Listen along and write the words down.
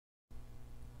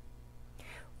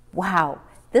Wow,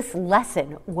 this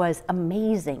lesson was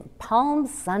amazing. Palm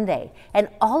Sunday, and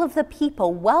all of the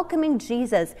people welcoming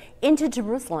Jesus into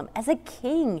Jerusalem as a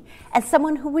king, as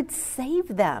someone who would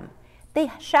save them.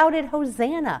 They shouted,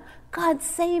 "Hosanna, God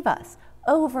save us,"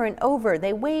 over and over.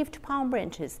 They waved palm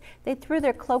branches. They threw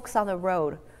their cloaks on the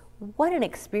road. What an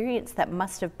experience that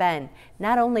must have been,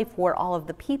 not only for all of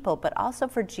the people, but also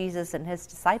for Jesus and his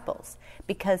disciples,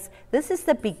 because this is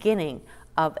the beginning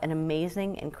of an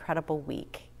amazing, incredible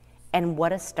week. And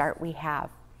what a start we have.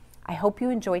 I hope you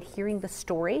enjoyed hearing the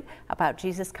story about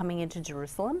Jesus coming into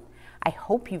Jerusalem. I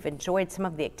hope you've enjoyed some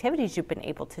of the activities you've been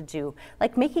able to do,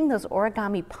 like making those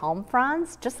origami palm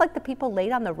fronds, just like the people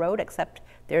laid on the road, except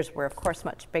theirs were, of course,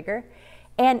 much bigger.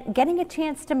 And getting a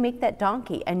chance to make that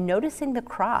donkey and noticing the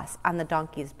cross on the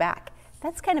donkey's back.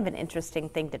 That's kind of an interesting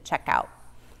thing to check out.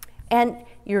 And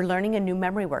you're learning a new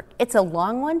memory work. It's a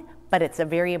long one, but it's a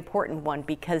very important one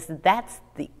because that's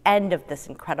the end of this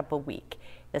incredible week,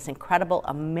 this incredible,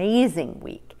 amazing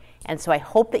week. And so I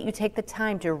hope that you take the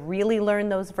time to really learn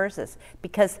those verses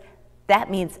because that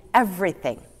means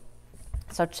everything.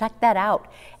 So check that out.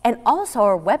 And also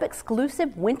our web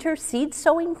exclusive winter seed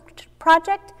sowing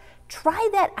project, try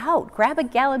that out. Grab a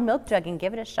gallon milk jug and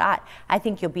give it a shot. I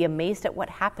think you'll be amazed at what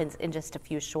happens in just a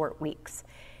few short weeks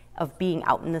of being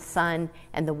out in the sun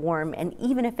and the warm, and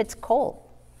even if it's cold.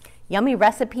 Yummy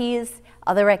recipes,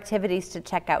 other activities to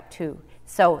check out too.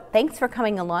 So thanks for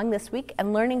coming along this week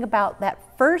and learning about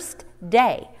that first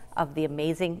day of the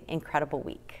amazing, incredible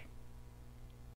week.